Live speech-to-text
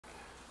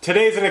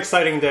Today's an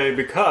exciting day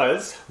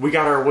because we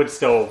got our wood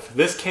stove.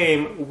 This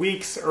came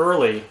weeks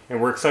early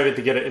and we're excited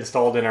to get it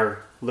installed in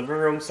our living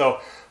room. So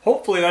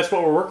hopefully that's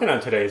what we're working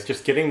on today, is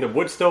just getting the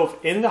wood stove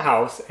in the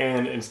house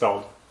and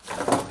installed.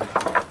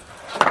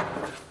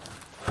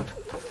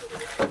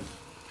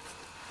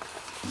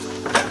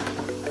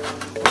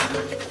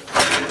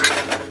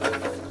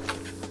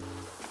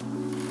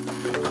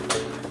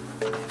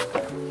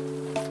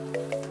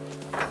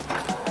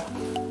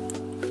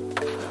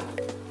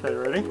 Okay,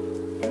 ready?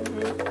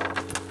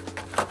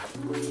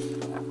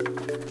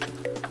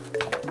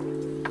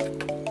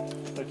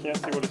 I can't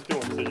see what it's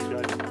doing, so you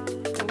guys.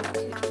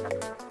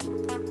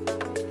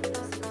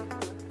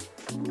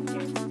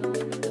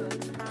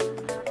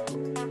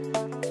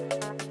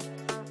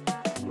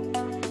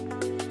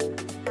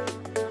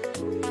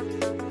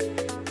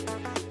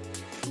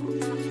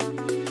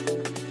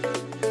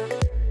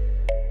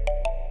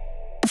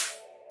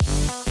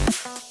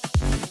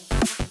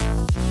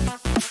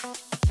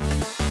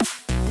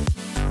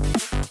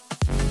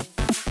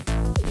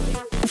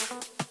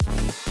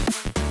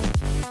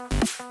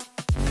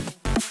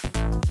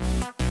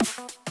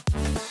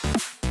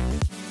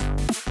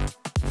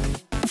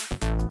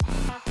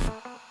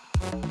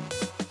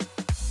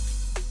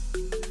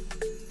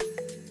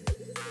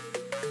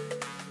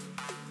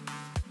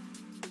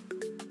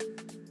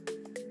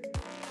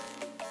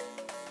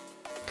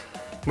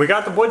 We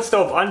got the wood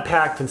stove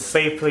unpacked and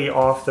safely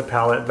off the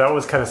pallet. That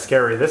was kind of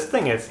scary. This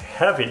thing is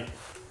heavy.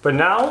 But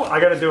now I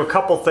gotta do a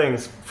couple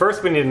things.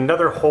 First, we need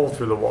another hole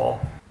through the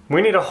wall.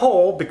 We need a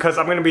hole because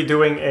I'm gonna be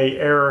doing a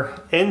air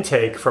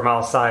intake from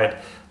outside.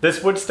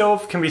 This wood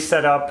stove can be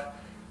set up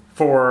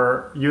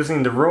for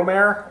using the room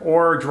air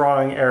or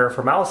drawing air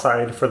from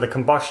outside for the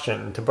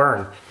combustion to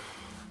burn.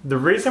 The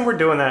reason we're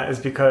doing that is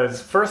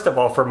because, first of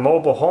all, for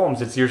mobile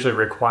homes, it's usually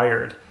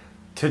required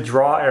to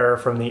draw air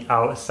from the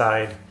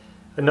outside.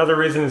 Another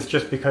reason is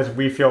just because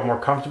we feel more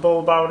comfortable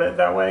about it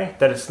that way,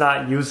 that it's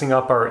not using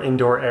up our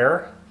indoor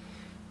air,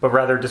 but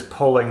rather just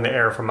pulling the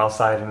air from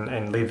outside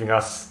and leaving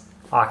us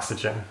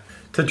oxygen.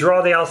 To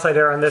draw the outside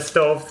air on this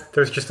stove,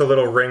 there's just a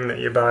little ring that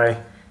you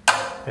buy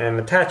and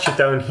attach it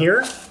down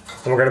here,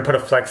 and we're gonna put a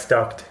flex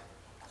duct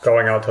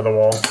going out to the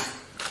wall.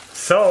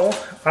 So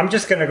I'm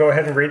just gonna go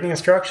ahead and read the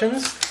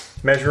instructions,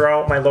 measure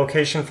out my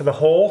location for the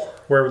hole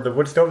where the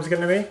wood stove is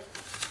gonna be,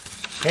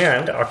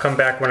 and I'll come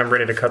back when I'm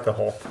ready to cut the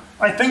hole.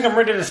 I think I'm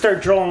ready to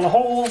start drilling the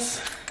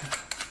holes.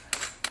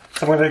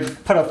 So I'm going to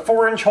put a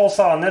 4-inch hole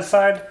saw on this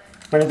side.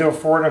 I'm going to do a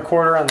 4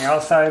 1/4 on the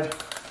outside.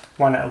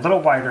 Want it a little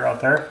wider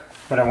out there,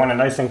 but I want it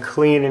nice and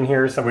clean in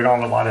here so we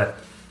don't have a lot of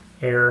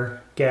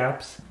air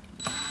gaps.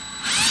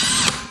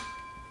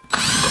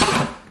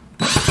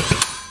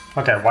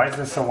 Okay, why is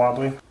this so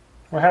wobbly?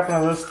 What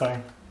happened to this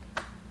thing?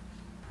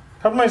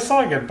 How did my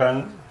saw get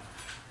bent?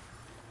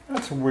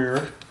 That's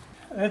weird.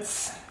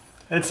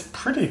 It's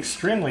pretty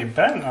extremely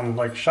bent. I'm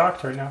like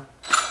shocked right now.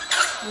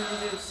 Did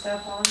you do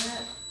stuff on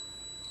it?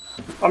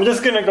 I'm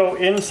just gonna go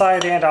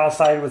inside and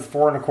outside with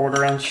 4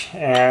 1/4 inch,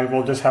 and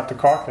we'll just have to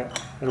caulk it.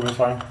 It'll be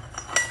fine.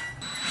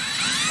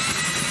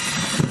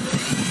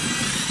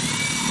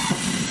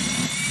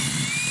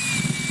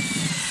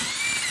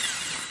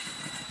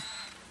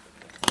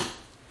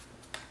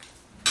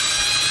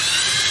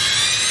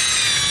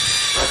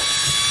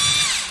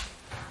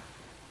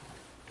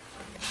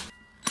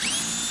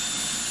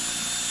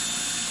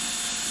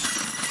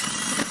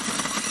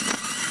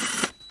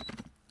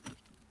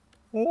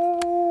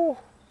 Oh.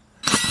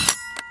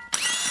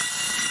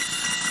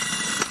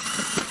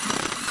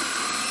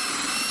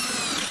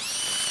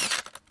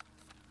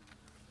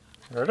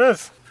 There it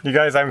is. You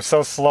guys, I'm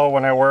so slow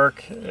when I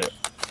work.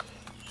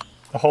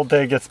 The whole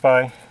day gets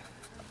by.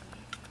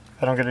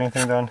 I don't get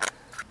anything done.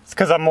 It's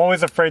because I'm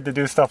always afraid to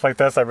do stuff like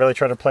this. I really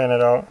try to plan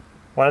it out.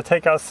 I want to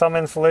take out some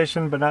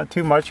insulation, but not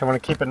too much. I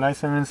want to keep it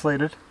nice and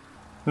insulated.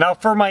 Now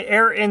for my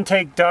air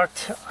intake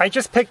duct, I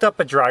just picked up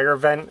a dryer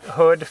vent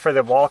hood for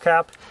the wall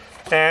cap.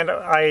 And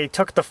I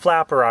took the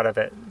flapper out of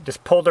it,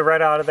 just pulled it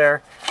right out of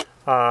there,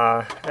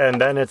 and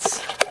then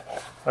it's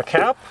a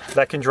cap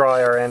that can draw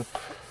air in.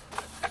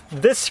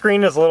 This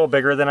screen is a little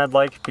bigger than I'd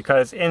like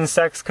because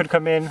insects could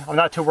come in. I'm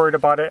not too worried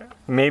about it.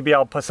 Maybe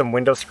I'll put some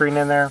window screen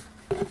in there.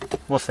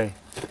 We'll see.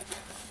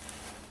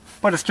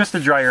 But it's just a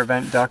dryer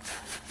vent duct.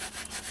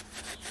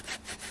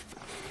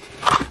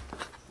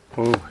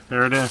 Ooh,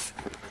 there it is.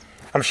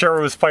 I'm sure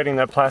it was fighting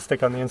that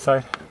plastic on the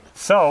inside.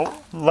 So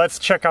let's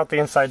check out the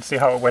inside and see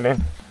how it went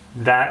in.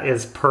 That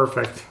is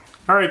perfect.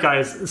 Alright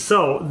guys,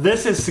 so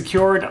this is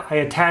secured. I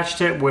attached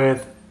it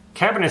with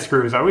cabinet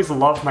screws. I always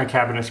loved my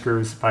cabinet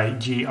screws by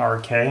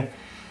GRK.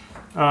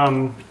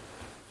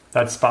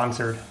 That's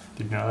sponsored.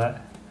 Did you know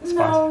that?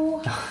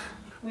 No,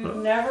 we've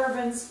never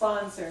been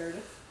sponsored.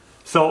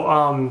 So,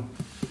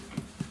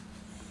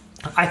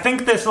 I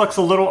think this looks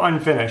a little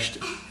unfinished.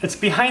 It's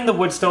behind the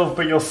wood stove,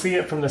 but you'll see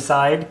it from the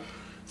side.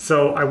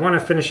 So I want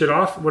to finish it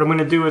off. What I'm going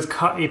to do is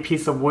cut a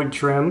piece of wood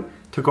trim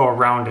to go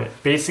around it.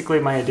 Basically,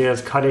 my idea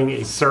is cutting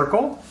a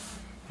circle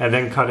and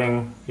then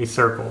cutting a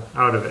circle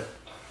out of it.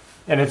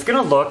 And it's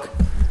going to look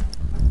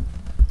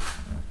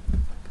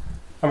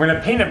I'm going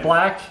to paint it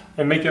black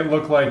and make it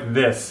look like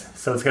this.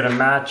 So it's going to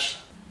match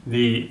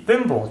the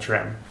thimble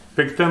trim.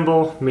 Big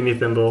thimble, mini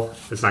thimble.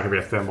 It's not going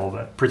to be a thimble,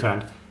 but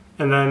pretend.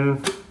 And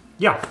then,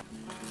 yeah.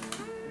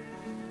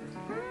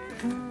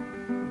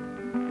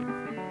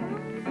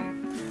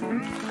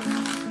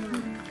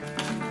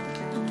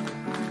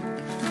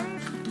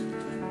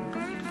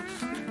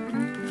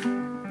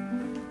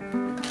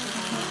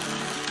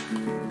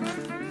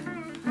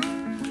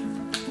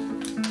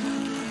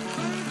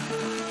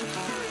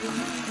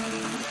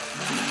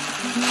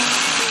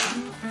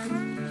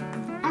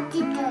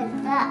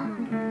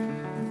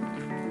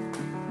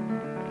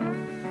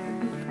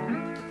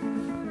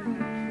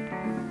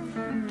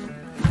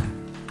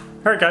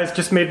 Alright guys,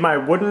 just made my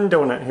wooden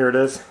donut. Here it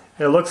is.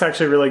 It looks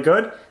actually really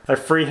good. I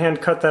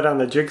freehand cut that on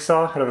the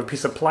jigsaw out of a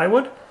piece of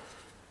plywood.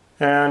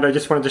 And I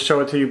just wanted to show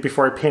it to you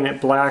before I paint it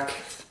black.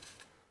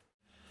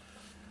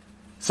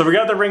 So we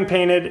got the ring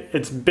painted.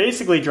 It's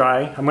basically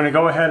dry. I'm going to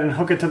go ahead and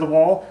hook it to the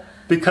wall.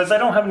 Because I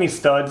don't have any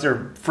studs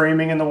or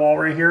framing in the wall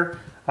right here,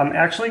 I'm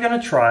actually going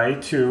to try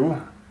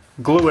to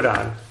glue it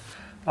on.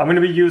 I'm going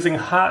to be using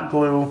hot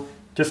glue.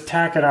 Just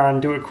tack it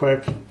on, do it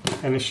quick,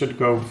 and it should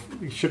go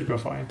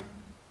fine.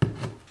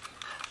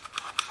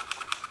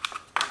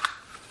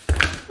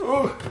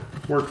 Oh,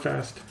 work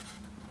fast.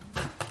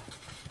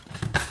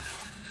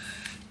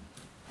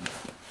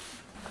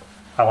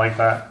 I like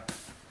that.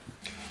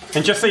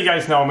 And just so you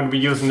guys know, I'm going to be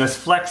using this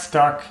flex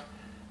duck.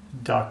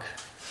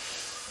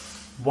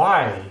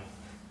 Why?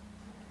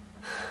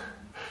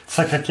 It's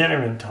like I can't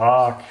even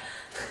talk.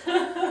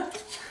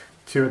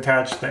 To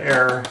attach the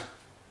air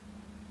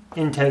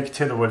intake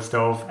to the wood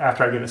stove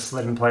after I get it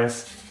slid in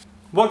place.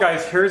 Well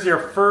guys, here's your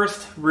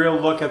first real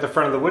look at the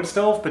front of the wood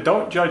stove, but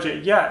don't judge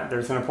it yet.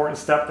 There's an important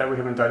step that we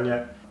haven't done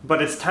yet.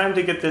 But it's time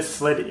to get this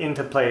slid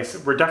into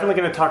place. We're definitely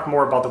going to talk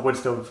more about the wood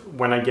stove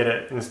when I get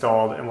it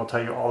installed, and we'll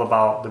tell you all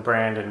about the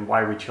brand and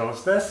why we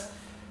chose this.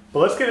 But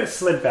let's get it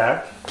slid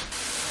back.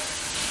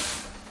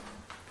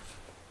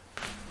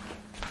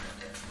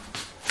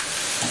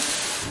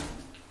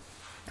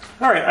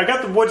 Alright, I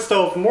got the wood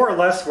stove more or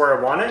less where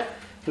I want it.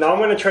 Now I'm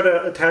going to try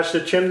to attach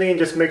the chimney and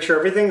just make sure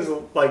everything's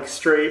like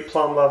straight,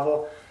 plumb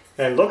level,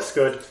 and looks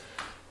good.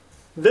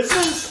 This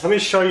is, let me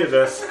show you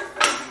this.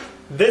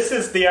 This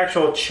is the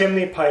actual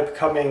chimney pipe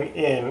coming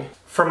in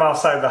from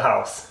outside the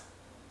house.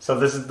 So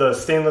this is the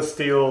stainless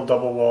steel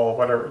double wall,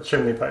 whatever,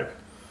 chimney pipe.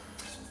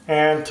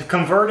 And to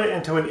convert it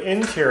into an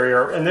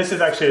interior, and this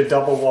is actually a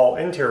double wall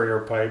interior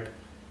pipe.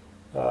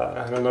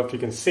 I don't know if you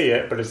can see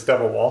it, but it's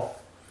double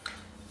wall.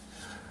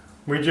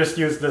 We just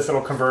use this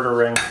little converter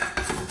ring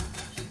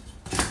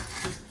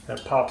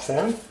that pops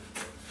in.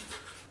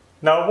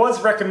 Now it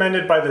was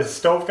recommended by the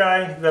stove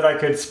guy that I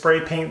could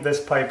spray paint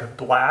this pipe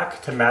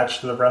black to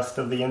match the rest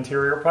of the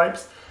interior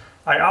pipes.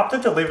 I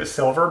opted to leave it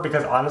silver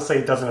because honestly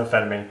it doesn't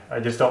offend me. I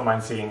just don't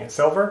mind seeing it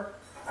silver.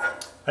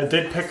 I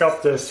did pick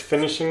up this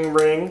finishing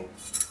ring,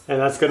 and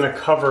that's going to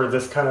cover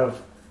this kind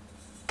of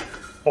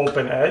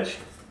open edge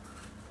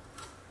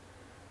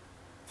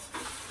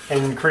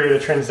and create a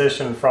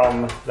transition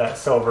from that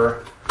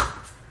silver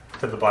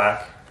to the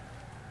black.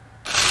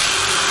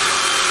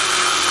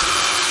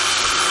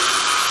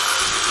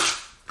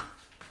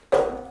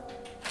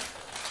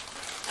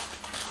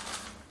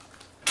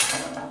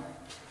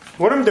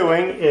 What I'm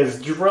doing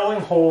is drilling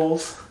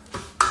holes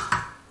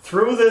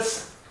through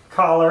this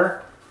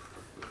collar,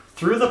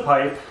 through the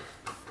pipe,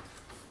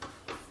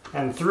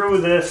 and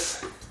through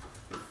this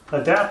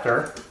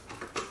adapter,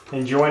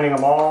 and joining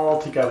them all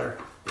together.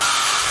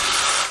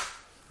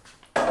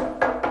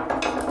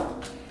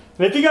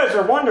 And if you guys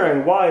are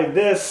wondering why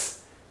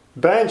this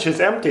bench is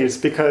empty, it's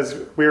because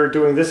we were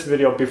doing this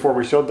video before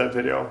we showed that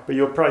video, but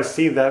you'll probably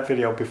see that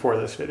video before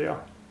this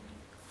video.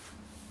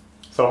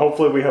 So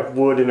hopefully we have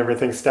wood and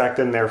everything stacked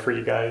in there for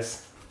you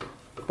guys.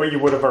 But you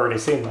would have already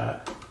seen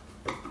that.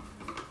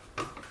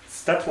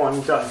 Step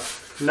one done.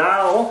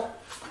 Now,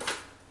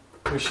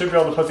 we should be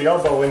able to put the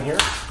elbow in here.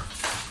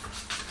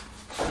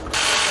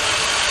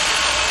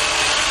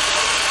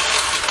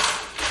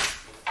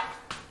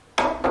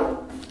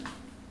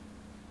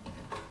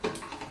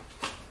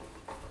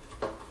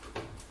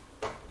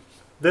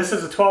 This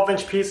is a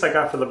 12-inch piece I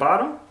got for the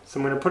bottom,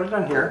 so I'm going to put it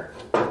on here.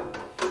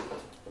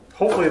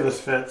 Hopefully this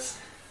fits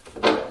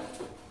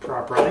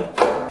properly.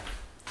 I'm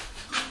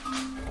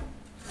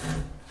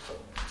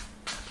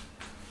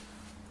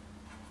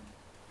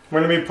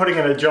going to be putting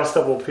an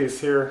adjustable piece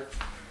here.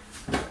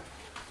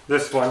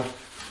 This one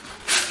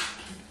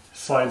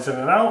slides in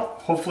and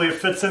out. Hopefully it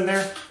fits in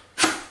there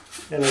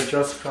and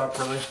adjusts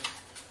properly.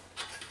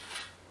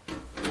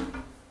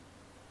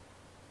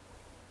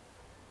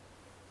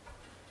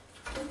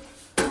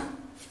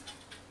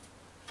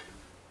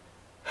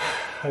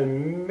 I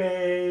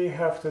may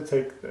have to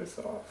take this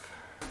off.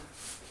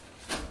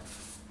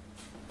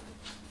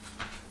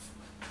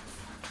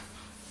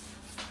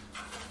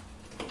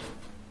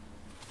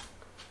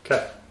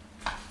 Okay.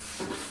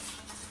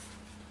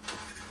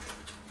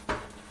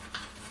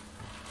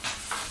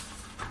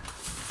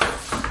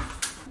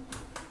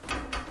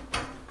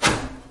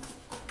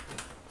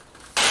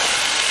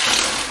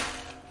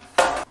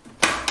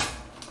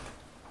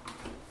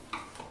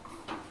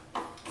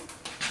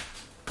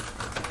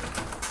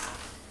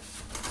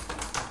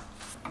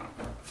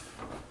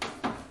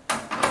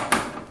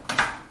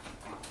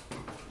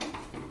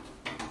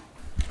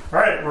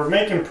 we're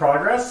making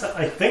progress.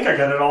 I think I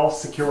got it all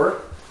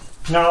secure.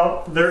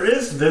 Now, there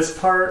is this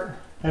part,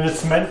 and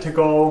it's meant to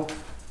go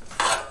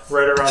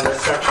right around this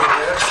section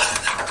here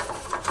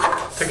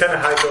to kind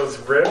of hide those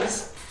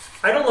ribs.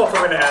 I don't know if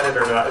I'm going to add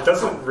it or not. It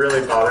doesn't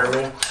really bother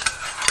me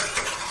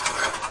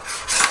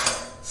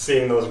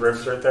seeing those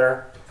ribs right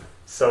there.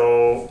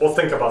 So we'll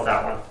think about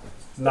that one.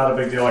 Not a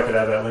big deal, I could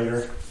add that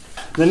later.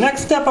 The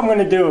next step I'm going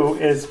to do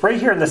is right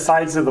here in the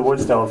sides of the wood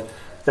stove,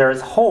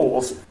 there's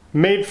holes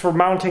made for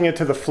mounting it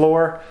to the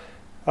floor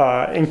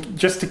and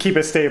just to keep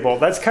it stable.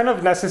 That's kind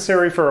of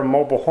necessary for a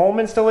mobile home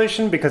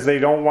installation because they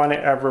don't want it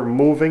ever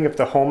moving if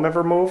the home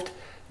ever moved.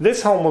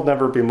 This home will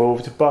never be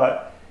moved,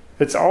 but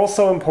it's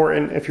also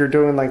important if you're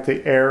doing like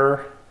the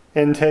air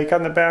intake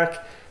on the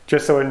back,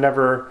 just so it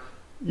never,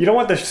 you don't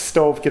want the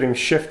stove getting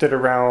shifted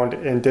around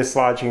and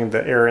dislodging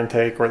the air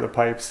intake or the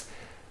pipes.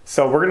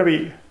 So we're going to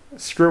be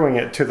screwing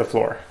it to the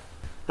floor.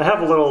 I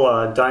have a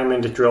little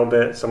diamond drill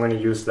bit, so I'm going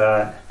to use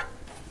that.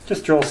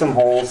 Just drill some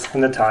holes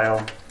in the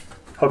tile,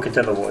 hook it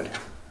to the wood.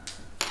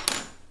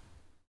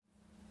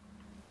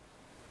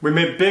 We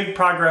made big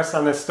progress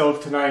on this stove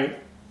tonight.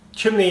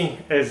 Chimney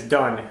is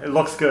done. It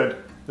looks good.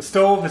 The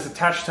stove is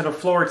attached to the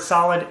floor, it's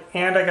solid,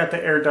 and I got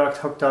the air duct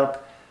hooked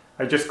up.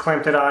 I just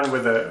clamped it on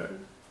with a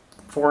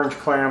 4-inch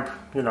clamp,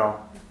 you know,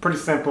 pretty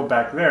simple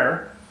back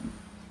there.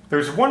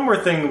 There's one more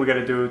thing we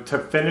gotta do to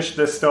finish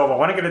this stove. I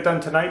wanna get it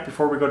done tonight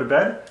before we go to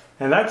bed,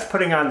 and that's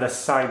putting on the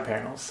side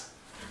panels.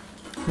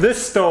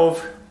 This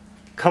stove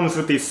comes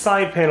with these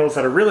side panels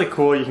that are really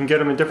cool. You can get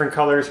them in different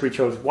colors. We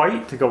chose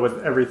white to go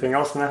with everything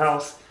else in the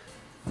house.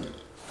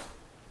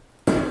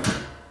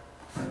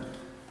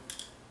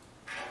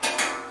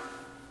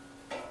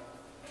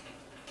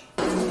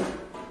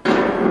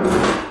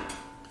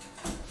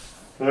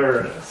 There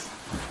it is.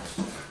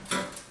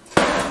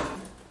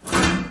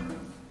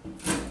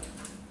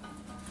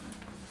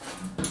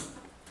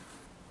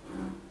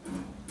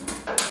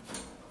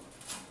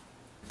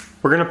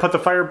 We're going to put the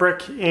fire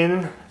brick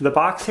in the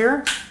box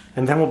here,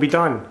 and then we'll be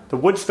done. The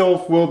wood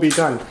stove will be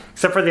done,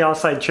 except for the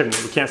outside chimney.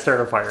 We can't start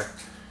a fire.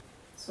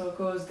 So it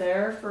goes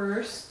there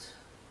first.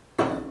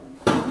 And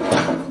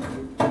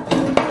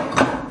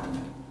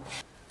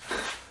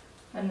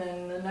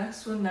then the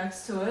next one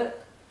next to it.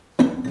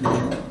 And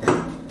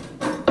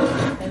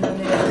then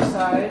the other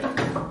side.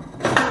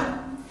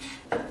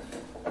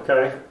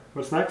 Okay,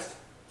 what's next?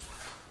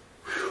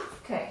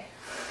 Okay,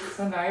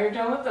 so now you're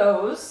done with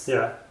those.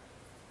 Yeah.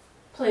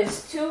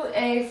 Place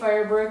 2A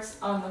fire bricks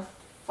on the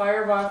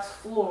firebox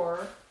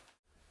floor.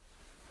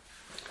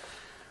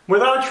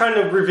 Without trying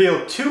to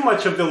reveal too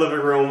much of the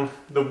living room,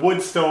 the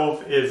wood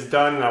stove is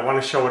done and I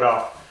want to show it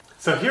off.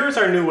 So here's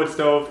our new wood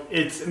stove.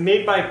 It's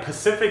made by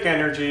Pacific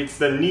Energy. It's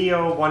the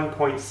Neo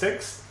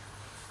 1.6.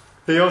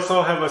 They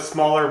also have a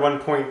smaller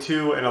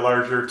 1.2 and a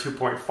larger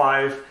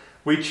 2.5.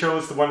 We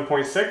chose the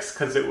 1.6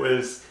 because it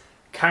was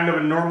kind of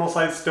a normal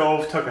size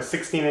stove, took a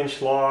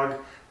 16-inch log,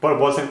 but it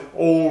wasn't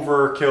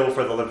overkill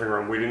for the living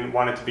room. We didn't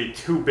want it to be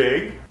too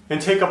big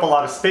and take up a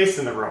lot of space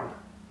in the room.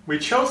 We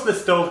chose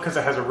this stove because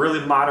it has a really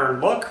modern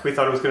look. We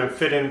thought it was going to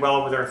fit in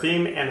well with our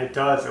theme, and it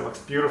does. It looks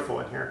beautiful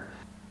in here.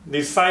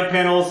 These side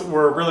panels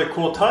were a really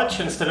cool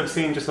touch. Instead of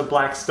seeing just a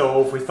black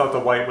stove, we thought the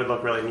white would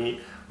look really neat.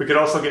 We could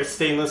also get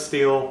stainless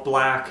steel,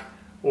 black,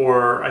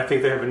 or I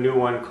think they have a new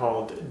one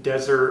called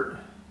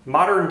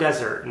Modern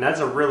Desert, and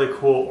that's a really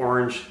cool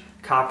orange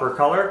copper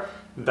color.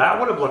 That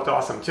would have looked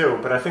awesome too,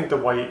 but I think the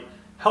white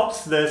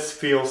helps this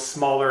feel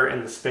smaller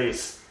in the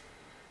space.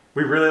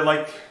 We really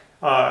like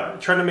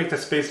trying to make the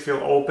space feel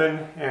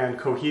open and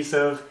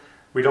cohesive.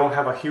 We don't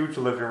have a huge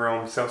living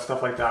room, so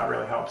stuff like that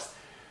really helps.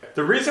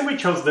 The reason we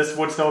chose this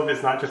wood stove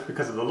is not just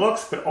because of the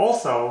looks, but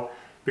also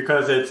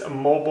because it's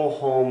mobile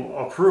home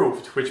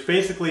approved, which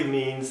basically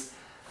means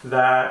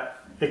that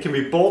it can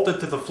be bolted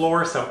to the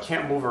floor so it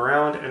can't move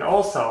around, and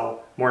also,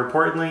 more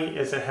importantly,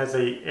 is it has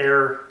an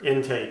air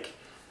intake.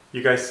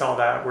 You guys saw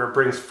that, where it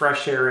brings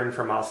fresh air in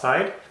from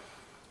outside.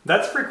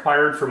 That's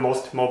required for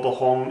most mobile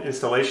home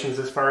installations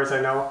as far as I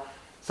know,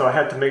 so I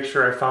had to make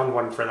sure I found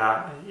one for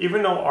that.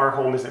 Even though our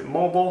home isn't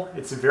mobile,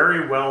 it's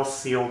very well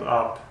sealed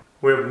up.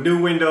 We have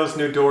new windows,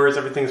 new doors,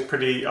 everything's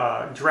pretty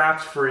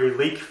draft-free,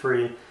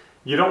 leak-free.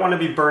 You don't want to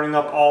be burning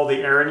up all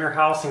the air in your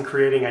house and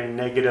creating a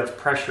negative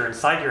pressure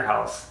inside your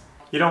house.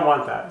 You don't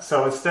want that.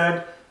 So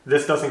instead,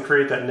 this doesn't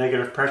create that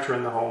negative pressure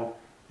in the home,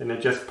 and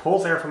it just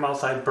pulls air from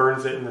outside,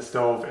 burns it in the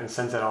stove, and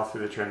sends it out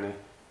through the chimney.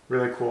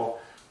 Really cool.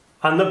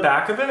 On the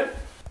back of it,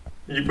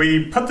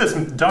 we put this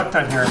duct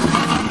on here,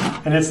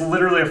 and it's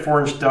literally a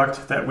 4-inch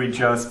duct that we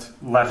just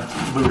left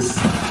loose,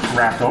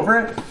 wrapped over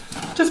it,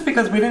 just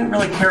because we didn't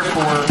really care for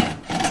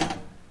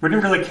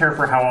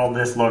how all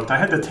this looked. I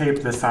had to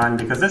tape this on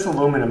because this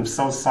aluminum's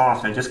so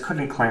soft, I just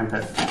couldn't clamp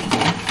it.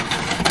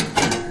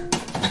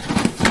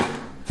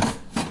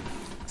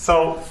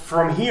 So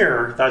from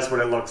here, that's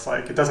what it looks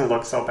like. It doesn't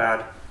look so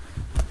bad.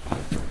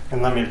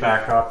 And let me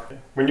back up.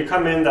 When you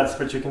come in, that's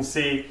what you can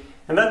see,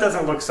 and that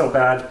doesn't look so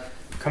bad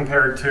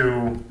compared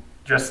to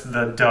just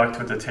the duct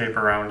with the tape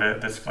around it,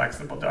 this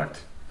flexible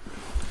duct.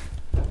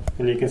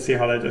 And you can see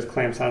how that just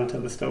clamps onto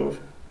the stove.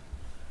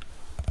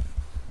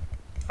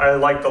 I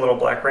like the little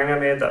black ring I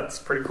made, that's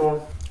pretty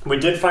cool. We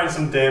did find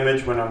some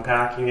damage when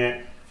unpacking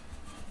it.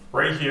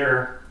 Right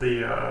here,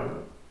 the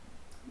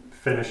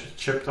finish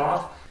chipped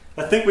off.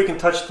 I think we can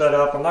touch that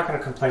up. I'm not going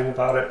to complain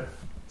about it.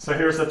 So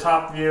here's the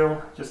top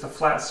view, just a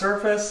flat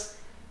surface.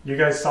 You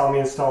guys saw me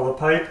install the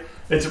pipe.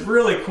 It's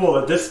really cool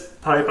that this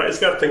pipe, it's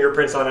got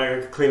fingerprints on it,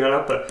 I can clean it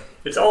up, but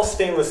it's all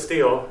stainless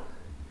steel.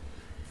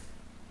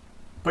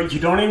 But you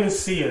don't even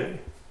see it.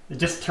 It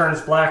just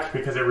turns black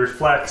because it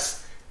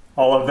reflects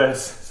all of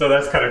this. So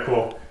that's kind of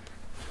cool.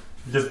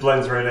 It just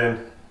blends right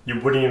in. You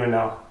wouldn't even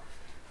know.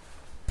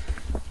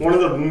 One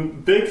of the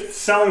big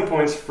selling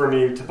points for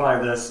me to buy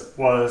this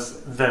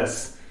was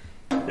this.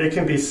 It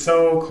can be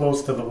so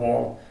close to the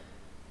wall.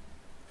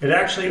 It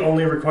actually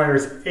only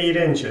requires 8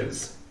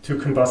 inches to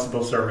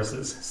combustible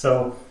surfaces.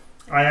 So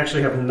I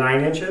actually have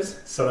 9 inches,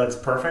 so that's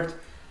perfect.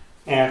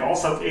 And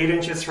also 8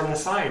 inches from the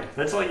side.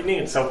 That's all you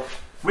need. So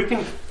we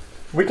can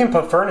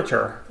put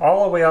furniture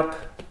all the way up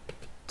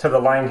to the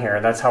line here.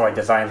 That's how I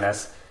designed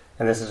this.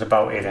 And this is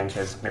about 8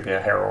 inches, maybe a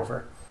hair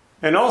over.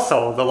 And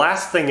also, the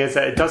last thing is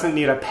that it doesn't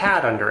need a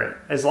pad under it.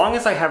 As long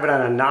as I have it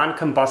on a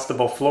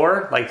non-combustible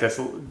floor, like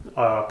this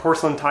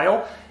porcelain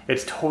tile,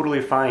 it's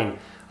totally fine.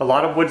 A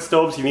lot of wood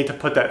stoves, you need to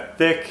put that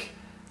thick,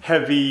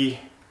 heavy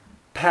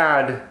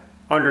pad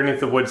underneath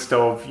the wood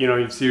stove. You know,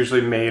 it's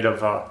usually made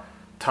of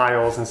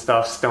tiles and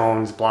stuff,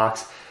 stones,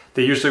 blocks.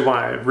 They usually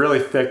want it really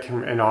thick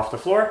and off the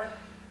floor.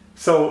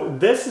 So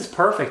this is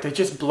perfect. It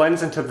just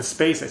blends into the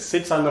space. It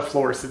sits on the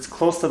floor, sits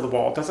close to the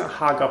wall. It doesn't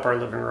hog up our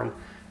living room.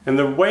 And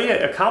the way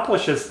it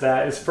accomplishes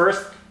that is,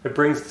 first, it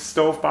brings the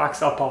stove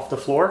box up off the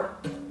floor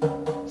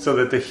so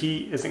that the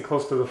heat isn't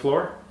close to the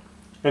floor.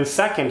 And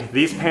second,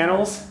 these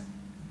panels,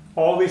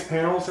 all these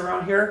panels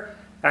around here,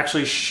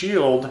 actually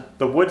shield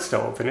the wood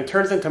stove. And it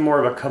turns into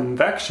more of a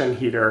convection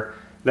heater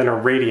than a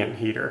radiant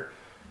heater.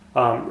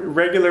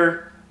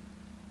 Regular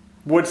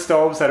wood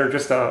stoves that are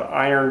just an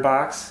iron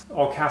box,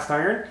 all cast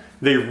iron,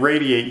 they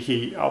radiate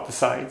heat out the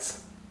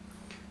sides.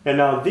 And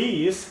now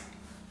this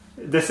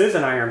is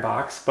an iron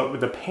box, but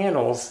with the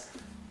panels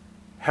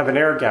have an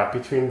air gap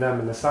between them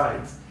and the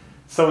sides.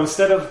 So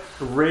instead of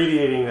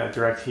radiating that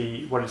direct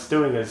heat, what it's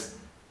doing is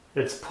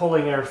it's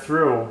pulling air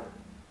through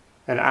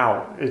and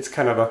out. It's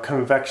kind of a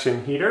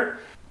convection heater.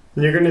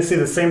 And you're going to see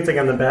the same thing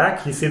on the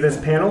back. You see this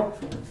panel?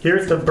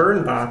 Here's the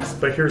burn box,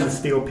 but here's a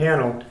steel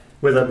panel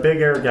with a big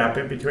air gap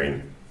in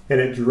between. And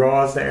it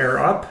draws the air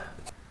up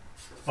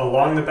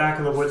along the back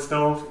of the wood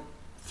stove,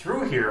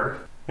 through here,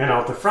 and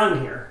out the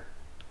front here.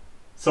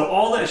 So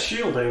all that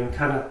shielding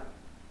kind of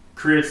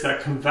creates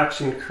that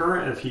convection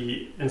current of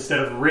heat instead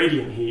of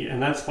radiant heat,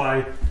 and that's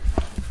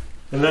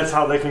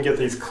how they can get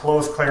these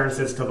close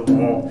clearances to the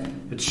wall.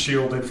 It's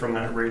shielded from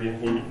that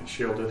radiant heat,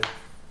 shielded.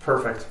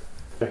 Perfect.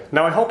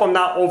 Now I hope I'm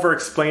not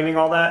over-explaining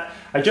all that.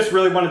 I just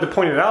really wanted to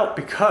point it out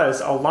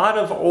because a lot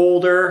of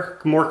older,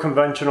 more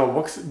conventional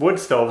wood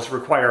stoves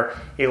require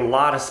a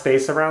lot of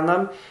space around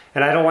them,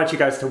 and I don't want you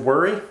guys to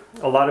worry.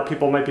 A lot of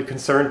people might be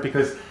concerned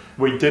because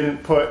we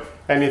didn't put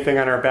anything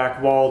on our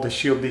back wall to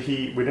shield the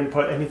heat. We didn't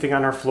put anything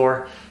on our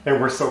floor,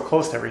 and we're so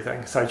close to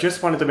everything. So I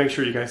just wanted to make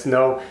sure you guys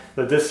know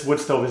that this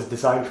wood stove is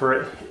designed for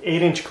it.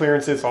 8-inch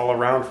clearances all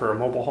around for a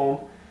mobile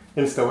home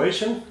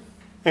installation.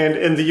 And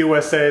in the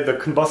USA,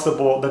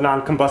 the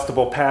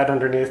non-combustible pad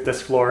underneath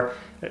this floor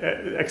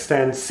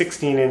extends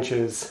 16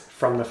 inches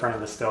from the front of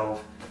the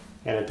stove,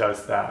 and it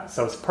does that.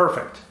 So it's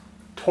perfect,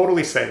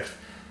 totally safe.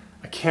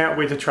 I can't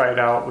wait to try it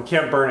out. We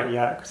can't burn it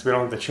yet because we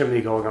don't have the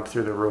chimney going up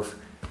through the roof.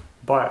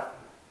 But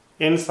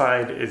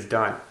inside is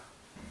done.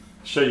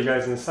 Show you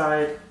guys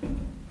inside.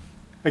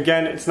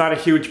 Again, it's not a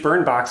huge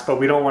burn box, but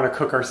we don't want to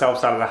cook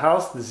ourselves out of the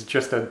house. This is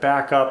just a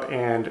backup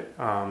and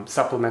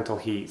supplemental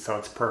heat, so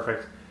it's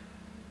perfect.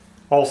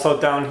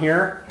 Also down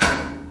here,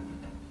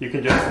 you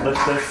can just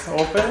lift this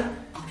open,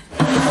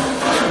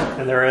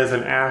 and there is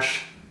an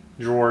ash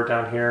drawer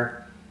down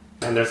here,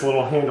 and there's a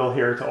little handle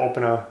here to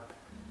open a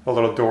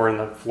little door in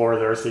the floor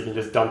there, so you can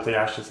just dump the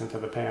ashes into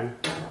the pan.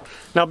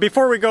 Now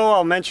before we go,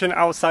 I'll mention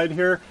outside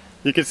here,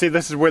 you can see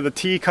this is where the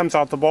T comes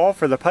out the wall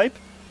for the pipe.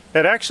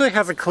 It actually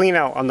has a clean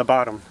out on the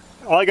bottom.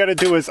 All I gotta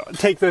do is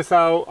take this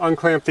out,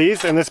 unclamp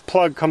these, and this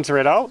plug comes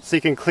right out so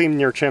you can clean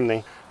your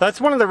chimney. That's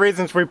one of the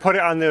reasons we put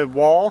it on the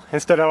wall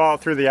instead of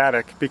out through the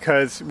attic,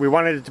 because we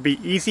wanted it to be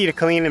easy to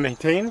clean and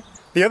maintain.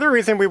 The other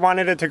reason we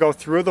wanted it to go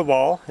through the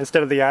wall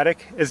instead of the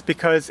attic is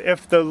because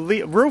if the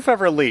roof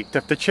ever leaked,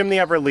 if the chimney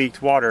ever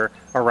leaked water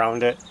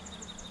around it,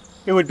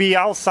 it would be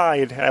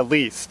outside at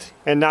least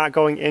and not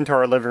going into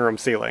our living room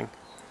ceiling.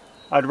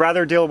 I'd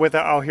rather deal with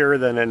it out here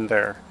than in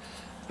there.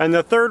 And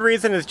the third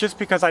reason is just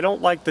because I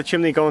don't like the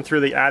chimney going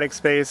through the attic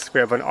space. We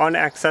have an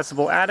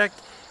unaccessible attic,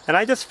 and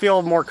I just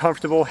feel more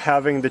comfortable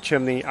having the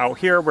chimney out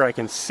here where I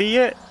can see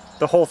it,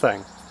 the whole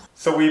thing.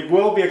 So we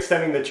will be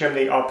extending the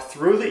chimney up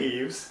through the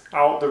eaves,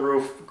 out the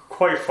roof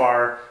quite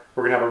far.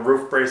 We're gonna have a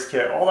roof brace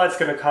kit. All that's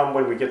gonna come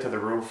when we get to the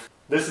roof.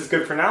 This is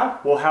good for now.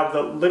 We'll have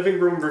the living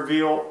room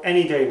reveal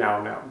any day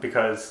now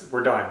because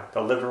we're done.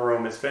 The living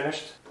room is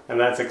finished, and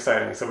that's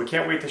exciting. So we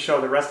can't wait to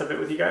show the rest of it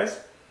with you guys.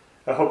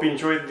 I hope you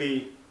enjoyed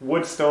the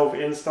wood stove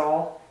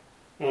install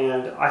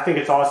And I think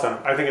it's awesome.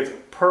 I think it's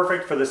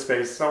perfect for this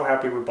space. So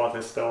happy we bought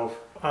this stove.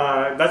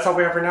 That's all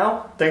we have for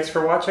now. Thanks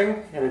for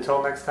watching, and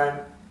until next time,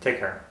 take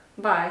care.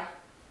 Bye.